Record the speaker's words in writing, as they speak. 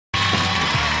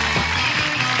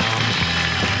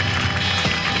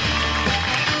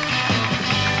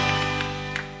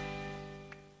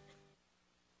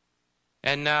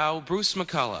And now, Bruce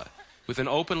McCullough, with an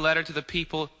open letter to the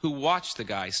people who watched the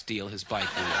guy steal his bike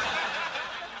wheel.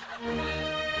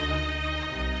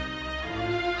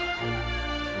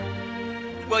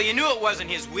 Well, you knew it wasn't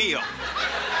his wheel.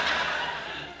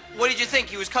 What did you think?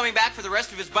 He was coming back for the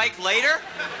rest of his bike later?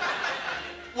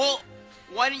 Well,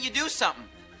 why didn't you do something?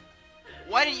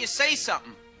 Why didn't you say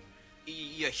something?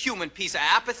 You human piece of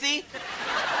apathy.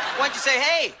 Why didn't you say,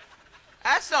 hey,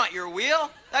 that's not your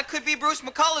wheel. That could be Bruce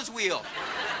McCullough's wheel.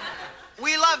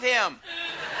 We love him.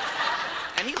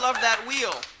 And he loved that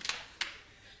wheel.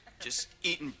 Just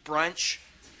eating brunch.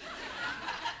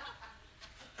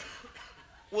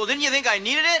 Well, didn't you think I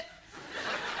needed it?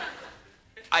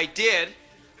 I did.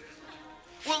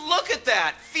 Well, look at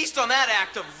that. Feast on that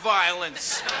act of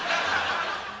violence.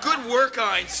 Good work,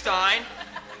 Einstein.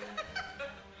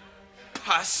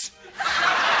 Puss.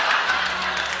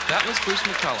 That was Bruce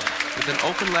McCullough, with an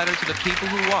open letter to the people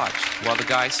who watched while the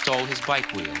guy stole his bike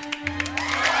wheel.